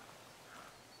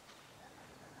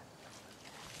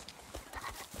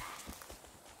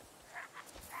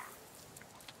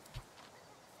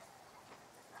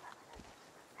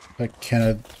 I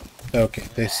cannot. Okay,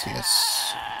 they see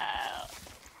us.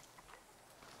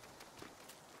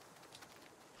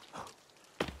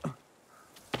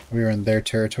 We're in their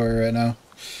territory right now.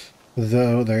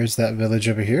 Though there's that village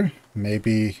over here.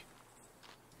 Maybe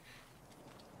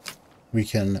we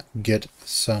can get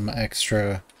some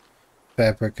extra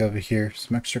fabric over here,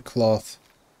 some extra cloth.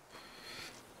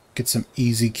 Get some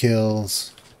easy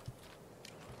kills.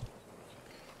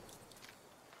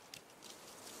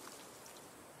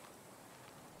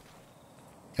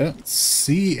 I don't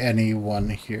see anyone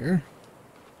here.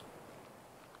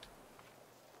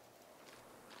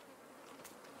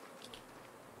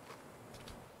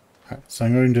 Alright, so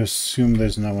I'm going to assume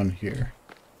there's no one here.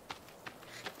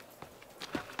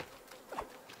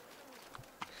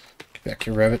 Get back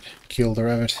your rabbit. Kill the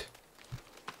rabbit.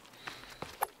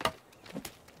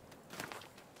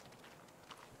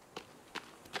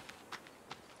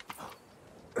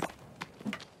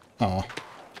 Aw.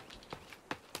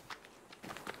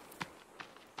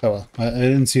 Oh well, I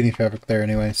didn't see any fabric there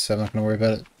anyway, so I'm not going to worry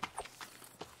about it.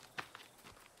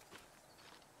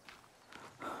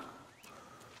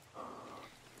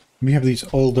 We have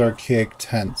these old archaic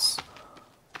tents.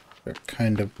 They're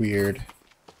kind of weird.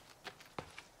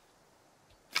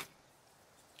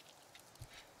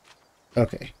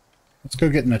 Okay, let's go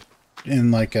get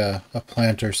in like a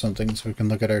plant or something so we can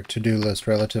look at our to-do list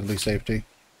relatively safely.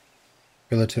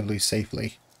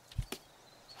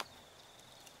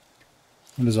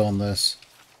 What is on this?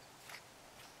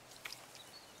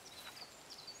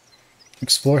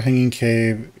 Explore hanging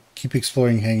cave. Keep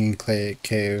exploring hanging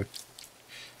cave.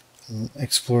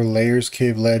 Explore layers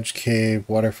cave, ledge cave,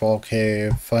 waterfall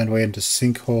cave. Find way into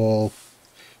sinkhole.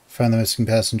 Find the missing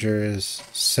passengers.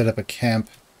 Set up a camp.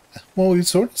 Well, we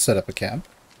sort of set up a camp.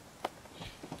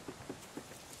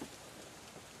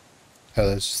 Oh,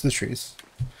 that's just the trees.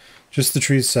 Just the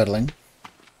trees settling.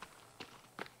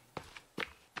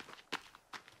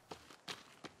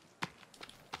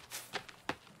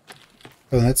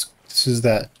 Oh, this is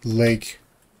that lake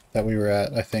that we were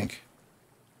at, I think.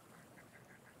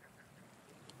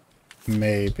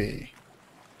 Maybe.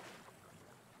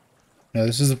 No,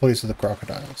 this is the place of the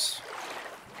crocodiles.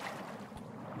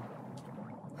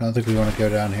 I don't think we want to go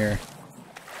down here.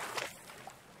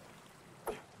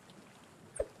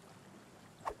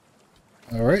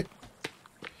 Alright.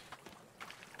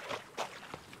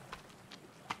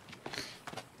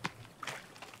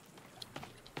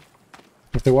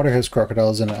 If the water has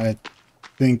crocodiles in it, I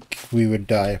think we would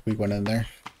die if we went in there.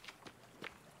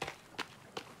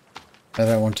 I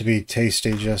don't want to be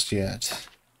tasty just yet.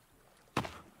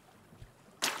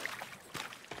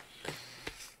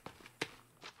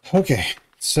 Okay,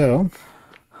 so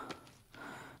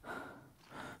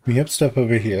we have stuff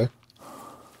over here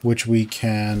which we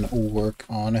can work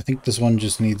on. I think this one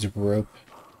just needs rope.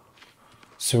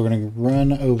 So we're going to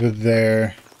run over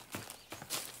there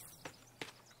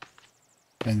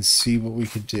and see what we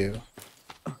could do.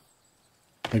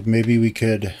 Like maybe we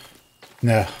could...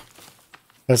 No.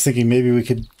 I was thinking maybe we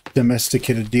could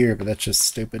domesticate a deer, but that's just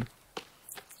stupid.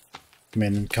 I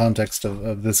mean, in context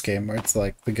of this game, where it's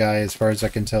like the guy, as far as I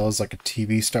can tell, is like a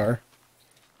TV star.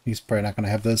 He's probably not going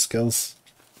to have those skills.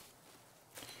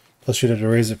 Plus you'd have to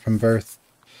raise it from birth.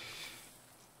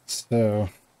 So,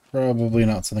 probably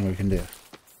not something we can do.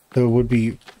 Though it would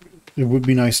be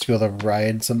nice to be able to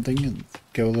ride something and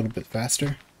go a little bit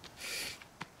faster.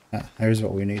 There's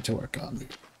what we need to work on.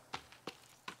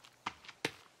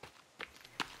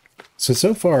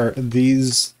 So far,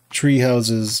 these tree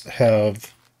houses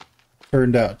have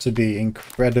turned out to be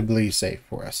incredibly safe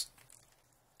for us.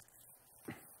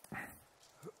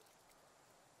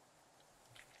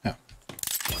 Oh.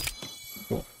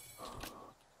 Cool.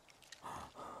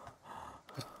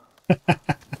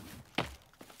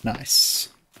 Nice.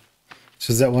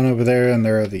 So is that one over there, and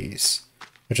there are these,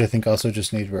 which I think also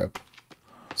just need rope.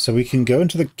 So we can go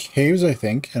into the caves, I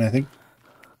think, and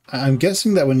I'm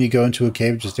guessing that when you go into a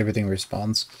cave, just everything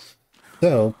respawns.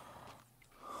 So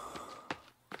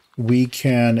we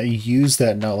can use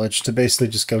that knowledge to basically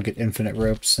just go get infinite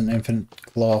ropes and infinite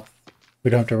cloth.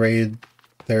 We don't have to raid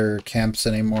their camps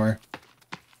anymore.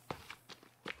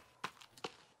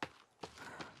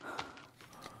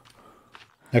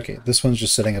 Okay, this one's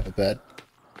just setting up a bed.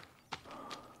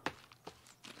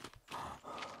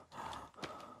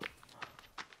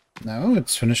 Now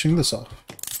it's finishing this off.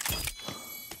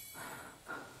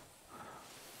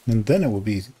 And then it will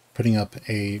be putting up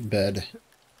a bed.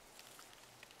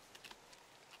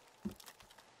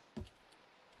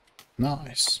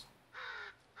 Nice.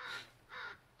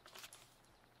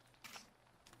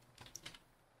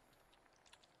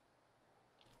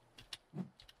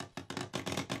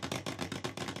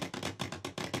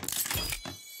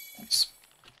 Nice.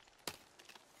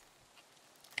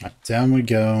 Right, down we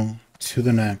go to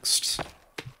the next.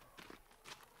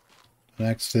 The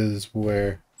next is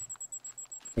where?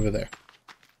 Over there.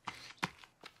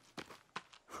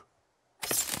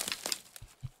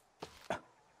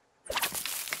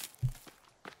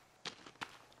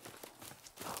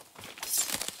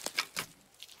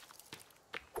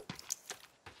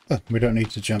 Oh, we don't need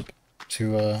to jump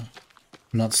to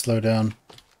not slow down.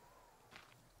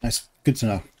 Nice. Good to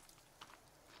know.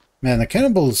 Man, the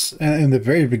cannibals, in the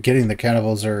very beginning, the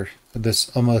cannibals are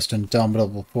this almost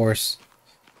indomitable force.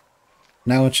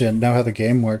 Now that you know how the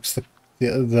game works,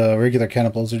 the regular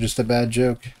cannibals are just a bad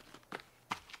joke.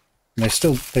 And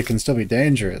they can still be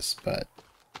dangerous, but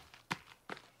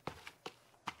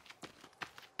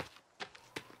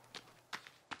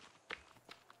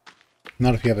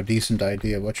not if you have a decent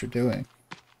idea of what you're doing.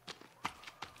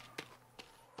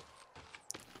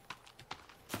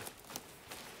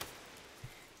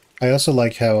 I also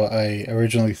like how I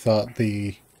originally thought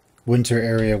the winter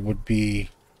area would play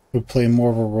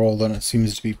more of a role than it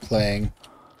seems to be playing.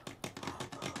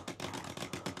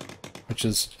 Which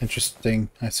is interesting,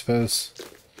 I suppose.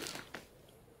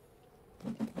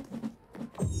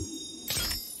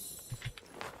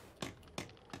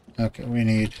 Okay, we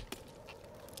need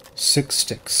 6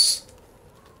 sticks.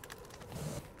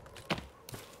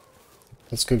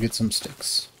 Let's go get some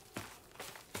sticks.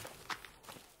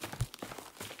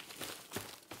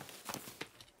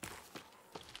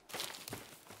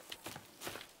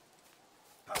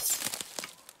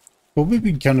 What would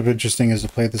be kind of interesting is to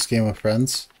play this game with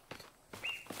friends.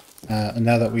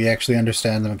 Now that we actually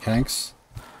understand the mechanics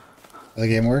of the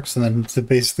game works, and then to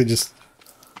basically just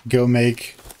go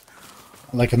make,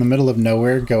 like in the middle of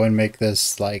nowhere, go and make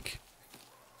this, like,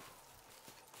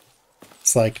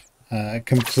 it's like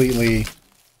completely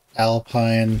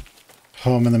alpine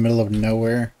home in the middle of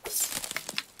nowhere,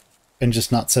 and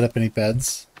just not set up any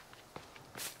beds.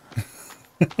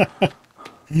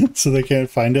 So they can't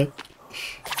find it.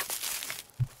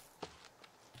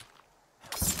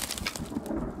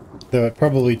 Though it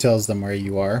probably tells them where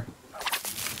you are.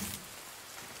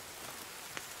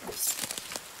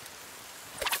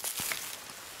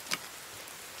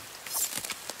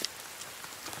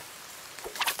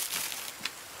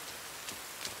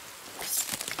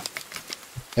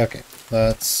 Okay,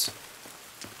 let's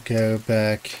go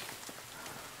back,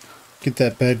 get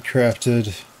that bed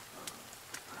crafted.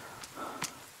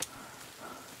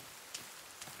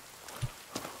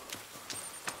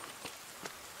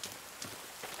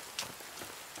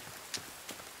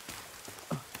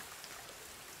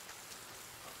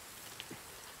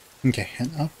 Okay,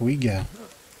 and up we go.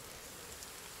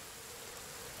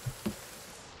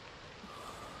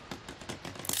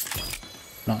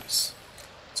 Nice.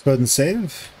 Let's go ahead and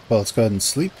save. Well, let's go ahead and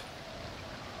sleep.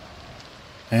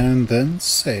 And then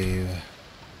save.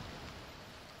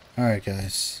 Alright,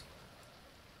 guys.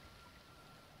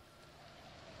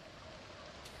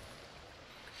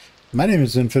 My name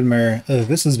is Fen.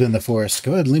 This has been The Forest.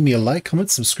 Go ahead and leave me a like, comment,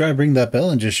 subscribe, ring that bell,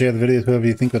 and just share the video with whoever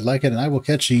you think would like it, and I will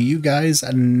catch you guys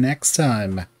next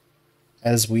time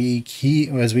as we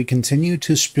continue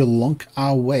to spelunk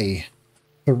our way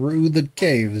through the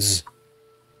caves.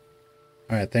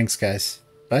 Alright, thanks guys.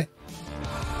 Bye.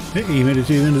 Hey, you made it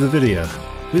to the end of the video.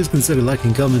 Please consider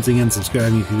liking, commenting, and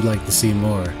subscribing if you'd like to see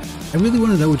more. I really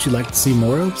want to know what you'd like to see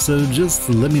more of, so just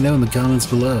let me know in the comments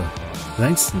below.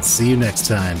 Thanks, and see you next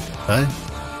time. Bye.